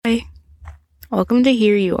Welcome to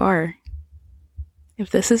Here You Are. If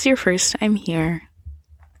this is your first time here,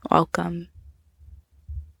 welcome.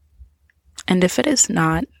 And if it is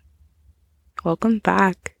not, welcome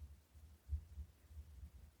back.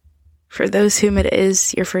 For those whom it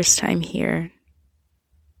is your first time here,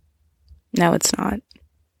 no, it's not.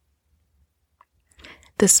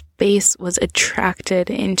 This space was attracted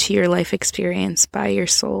into your life experience by your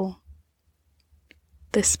soul.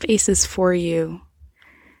 This space is for you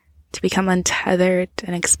to become untethered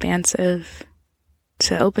and expansive,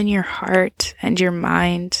 to open your heart and your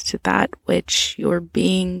mind to that which your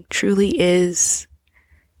being truly is.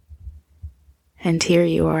 And here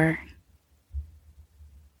you are.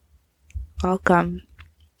 Welcome.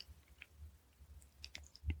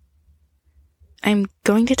 I'm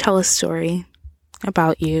going to tell a story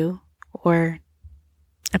about you or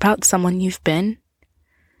about someone you've been,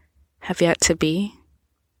 have yet to be,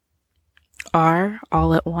 are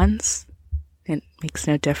all at once. It makes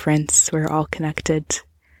no difference. We're all connected.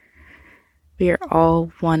 We are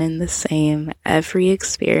all one and the same. Every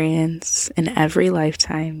experience in every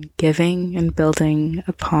lifetime, giving and building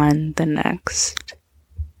upon the next.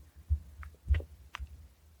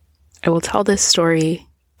 I will tell this story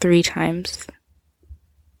 3 times.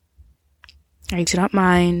 I do not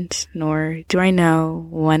mind, nor do I know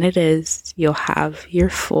when it is you'll have your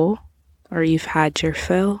full or you've had your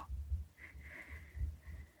fill,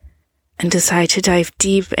 and decide to dive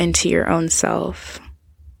deep into your own self,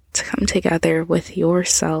 to come together with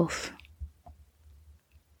yourself.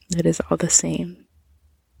 It is all the same.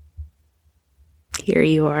 Here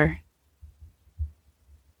you are.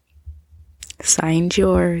 Signed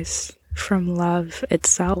yours from love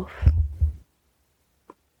itself.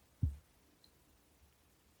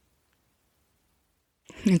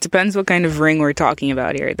 It depends what kind of ring we're talking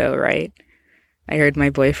about here, though, right? I heard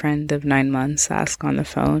my boyfriend of 9 months ask on the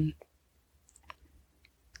phone.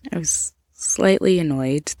 I was slightly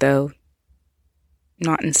annoyed, though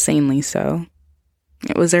not insanely so.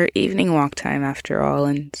 It was our evening walk time after all,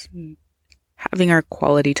 and having our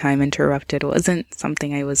quality time interrupted wasn't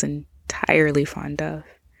something I was entirely fond of.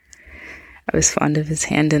 I was fond of his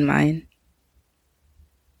hand in mine,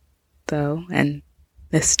 though, and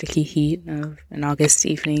the sticky heat of an August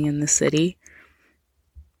evening in the city,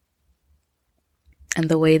 and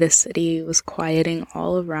the way the city was quieting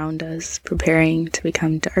all around us, preparing to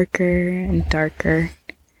become darker and darker,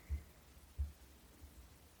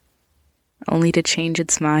 only to change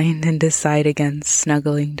its mind and decide against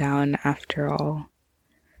snuggling down after all.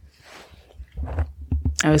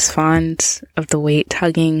 I was fond of the weight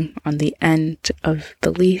tugging on the end of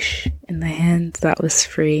the leash in the hand that was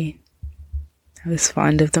free. I was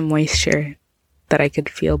fond of the moisture that I could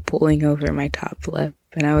feel pooling over my top lip.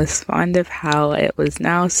 And I was fond of how it was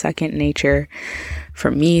now second nature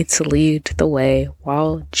for me to lead the way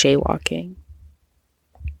while jaywalking.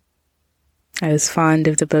 I was fond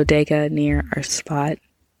of the bodega near our spot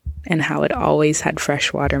and how it always had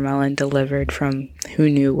fresh watermelon delivered from who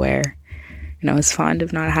knew where. And I was fond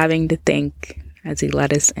of not having to think as he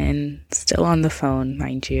let us in, still on the phone,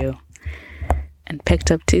 mind you, and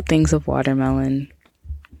picked up 2 things of watermelon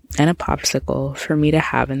and a popsicle for me to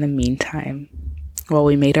have in the meantime, while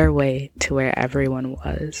we made our way to where everyone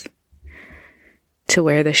was, to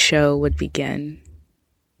where the show would begin.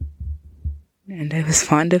 And I was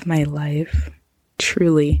fond of my life.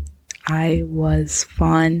 Truly, I was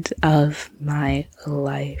fond of my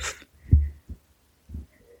life.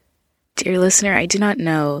 Dear listener, I do not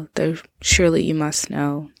know, though surely you must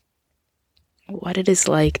know, what it is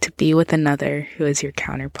like to be with another who is your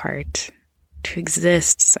counterpart, to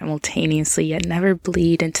exist simultaneously yet never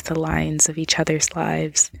bleed into the lines of each other's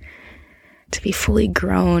lives, to be fully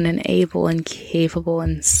grown and able and capable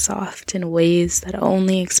and soft in ways that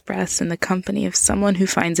only express in the company of someone who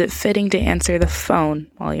finds it fitting to answer the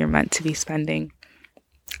phone while you're meant to be spending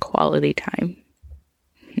quality time.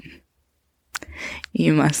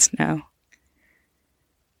 You must know.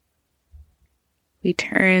 We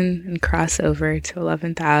turn and cross over to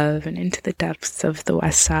 11th Ave and into the depths of the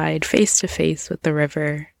West Side, face to face with the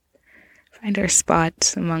river. Find our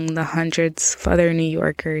spot among the hundreds of other New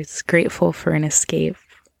Yorkers grateful for an escape,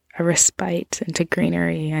 a respite into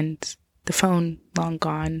greenery, and the phone long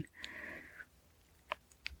gone.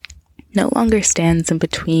 No longer stands in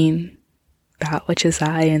between that which is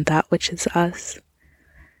I and that which is us.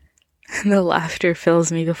 The laughter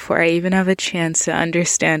fills me before I even have a chance to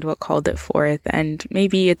understand what called it forth, and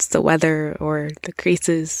maybe it's the weather or the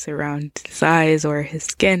creases around his eyes or his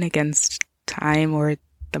skin against time or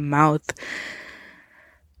the mouth,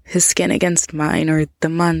 his skin against mine or the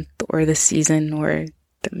month or the season or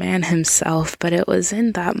the man himself, but it was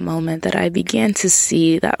in that moment that I began to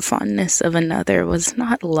see that fondness of another was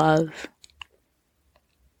not love.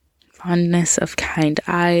 Fondness of kind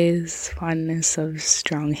eyes, fondness of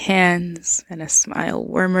strong hands, and a smile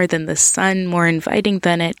warmer than the sun, more inviting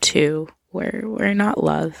than it too, were not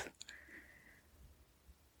love.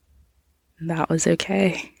 That was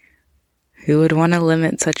okay. Who would want to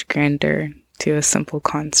limit such grandeur to a simple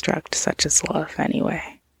construct such as love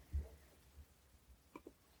anyway?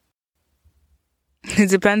 It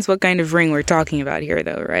depends what kind of ring we're talking about here,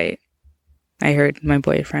 though, right? I heard my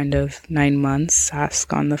boyfriend of 9 months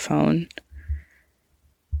ask on the phone.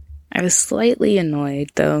 I was slightly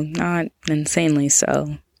annoyed, though not insanely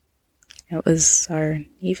so. It was our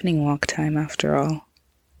evening walk time, after all.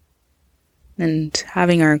 And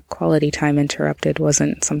having our quality time interrupted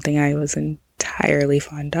wasn't something I was entirely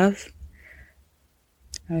fond of.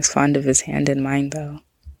 I was fond of his hand in mine, though.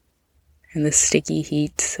 And the sticky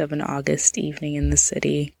heat of an August evening in the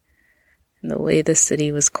city, and the way the city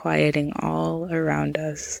was quieting all around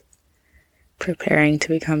us, preparing to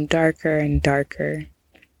become darker and darker,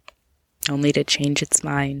 only to change its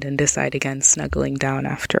mind and decide against snuggling down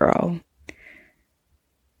after all.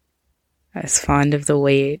 I was fond of the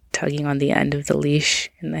weight tugging on the end of the leash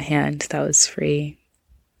in the hand that was free.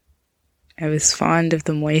 I was fond of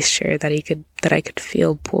the moisture that I could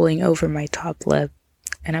feel pooling over my top lip,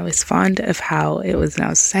 and I was fond of how it was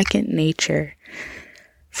now second nature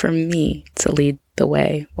for me to lead the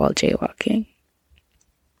way while jaywalking.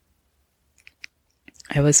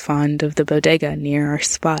 I was fond of the bodega near our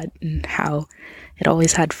spot and how it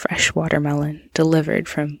always had fresh watermelon delivered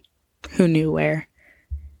from who knew where.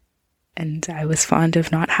 And I was fond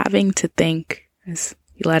of not having to think as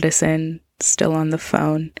he let us in, still on the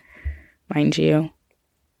phone, mind you,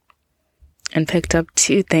 and picked up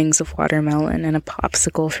 2 things of watermelon and a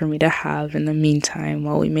popsicle for me to have in the meantime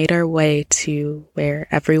while we made our way to where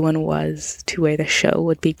everyone was, to where the show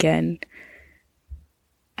would begin.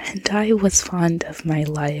 And I was fond of my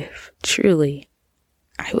life, truly.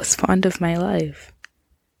 I was fond of my life.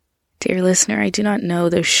 Dear listener, I do not know,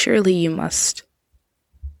 though surely you must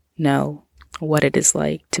know what it is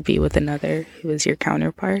like to be with another who is your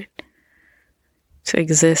counterpart. To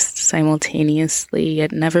exist simultaneously,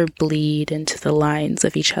 yet never bleed into the lines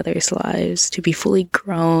of each other's lives, to be fully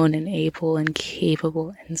grown and able and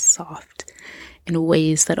capable and soft in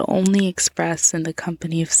ways that only express in the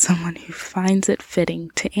company of someone who finds it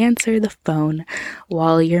fitting to answer the phone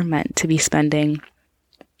while you're meant to be spending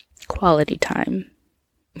quality time.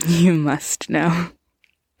 You must know.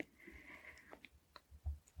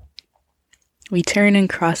 We turn and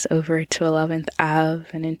cross over to 11th Ave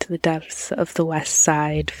and into the depths of the West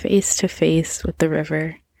Side, face to face with the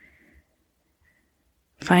river.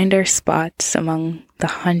 Find our spots among the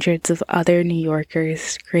hundreds of other New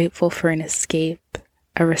Yorkers grateful for an escape,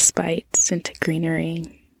 a respite into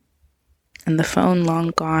greenery. And the phone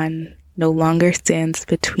long gone no longer stands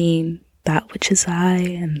between that which is I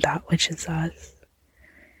and that which is us.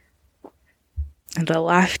 And the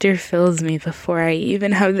laughter fills me before I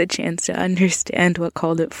even have the chance to understand what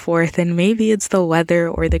called it forth, and maybe it's the weather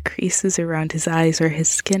or the creases around his eyes or his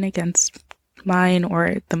skin against mine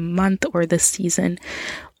or the month or the season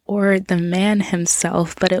or the man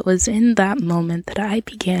himself, but it was in that moment that I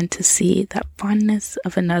began to see that fondness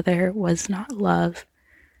of another was not love.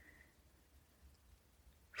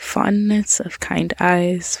 Fondness of kind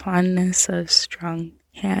eyes, fondness of strong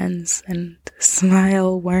hands, and a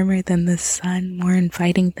smile warmer than the sun, more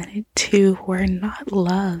inviting than it too, were not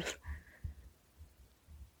love.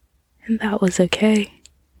 And that was okay.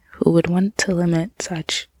 Who would want to limit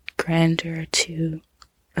such grandeur to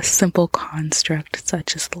a simple construct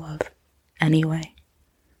such as love anyway?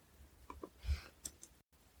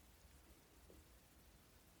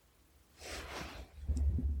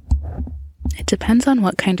 It depends on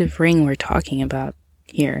what kind of ring we're talking about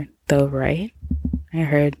here, though, right? I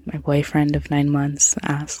heard my boyfriend of 9 months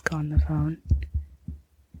ask on the phone.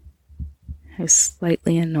 I was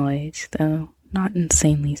slightly annoyed, though not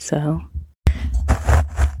insanely so.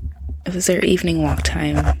 It was our evening walk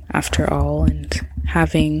time, after all, and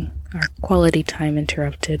having our quality time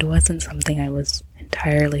interrupted wasn't something I was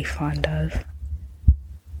entirely fond of.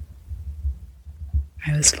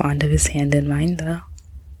 I was fond of his hand in mine, though.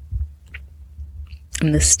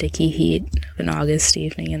 And the sticky heat of an August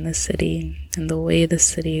evening in the city, and the way the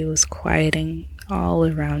city was quieting all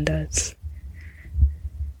around us,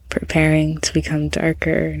 preparing to become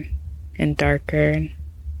darker and darker,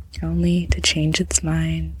 only to change its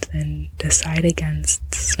mind and decide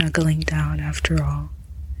against snuggling down after all.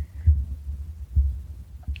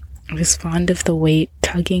 I was fond of the weight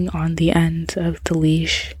tugging on the end of the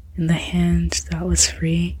leash in the hand that was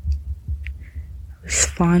free. I was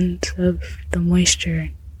fond of the moisture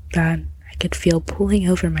that I could feel pulling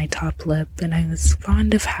over my top lip, and I was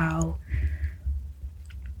fond of how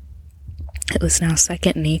it was now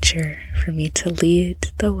second nature for me to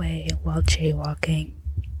lead the way while jaywalking.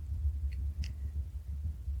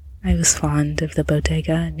 I was fond of the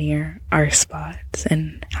bodega near our spot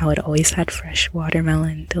and how it always had fresh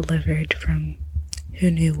watermelon delivered from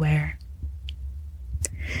who knew where.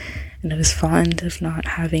 And I was fond of not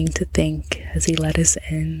having to think as he let us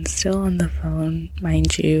in, still on the phone,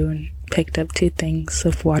 mind you, and picked up 2 things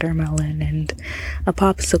of watermelon and a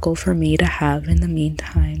popsicle for me to have in the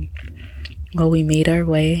meantime, while we made our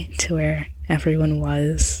way to where everyone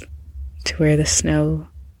was, to where the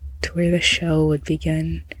show would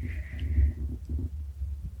begin.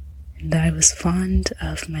 And I was fond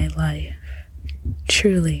of my life.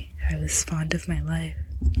 Truly, I was fond of my life.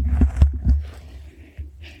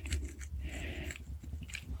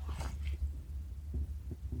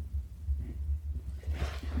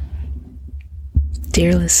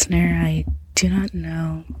 Dear listener, I do not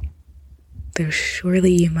know, though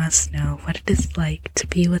surely you must know, what it is like to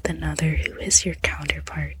be with another who is your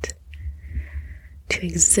counterpart. To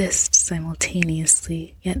exist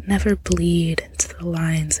simultaneously, yet never bleed into the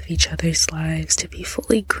lines of each other's lives, to be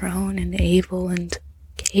fully grown and able and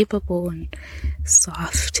capable and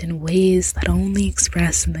soft in ways that only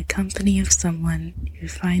express in the company of someone who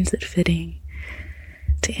finds it fitting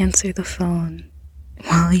to answer the phone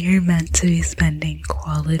while you're meant to be spending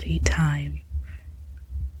quality time.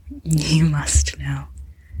 You must know.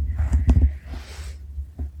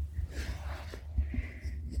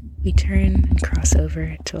 We turn and cross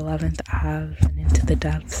over to 11th Ave and into the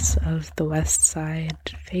depths of the west side,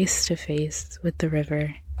 face to face with the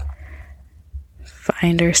river.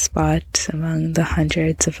 Find our spot among the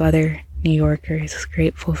hundreds of other New Yorkers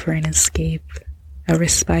grateful for an escape, a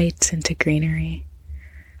respite into greenery.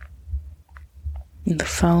 And the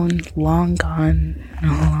phone, long gone,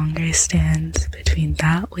 no longer stands between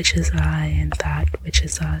that which is I and that which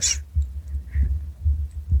is us.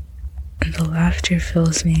 And the laughter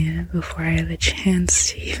fills me before I have a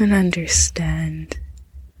chance to even understand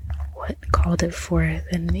what called it forth.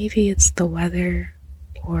 And maybe it's the weather,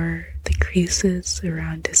 or the creases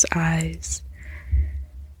around his eyes,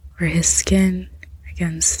 or his skin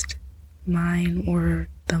against mine, or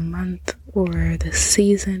the month, or the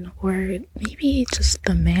season, or maybe just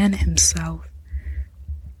the man himself.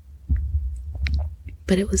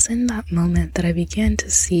 But it was in that moment that I began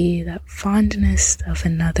to see that fondness of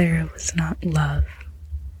another was not love.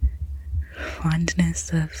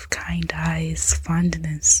 Fondness of kind eyes,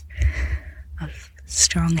 fondness of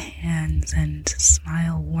strong hands and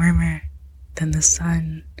smile warmer than the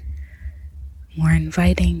sun, more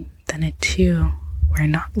inviting than it too, were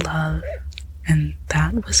not love, and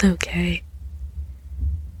that was okay.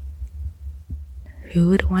 Who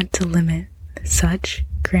would want to limit such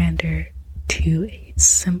grandeur to a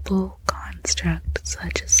simple construct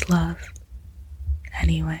such as love,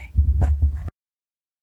 anyway?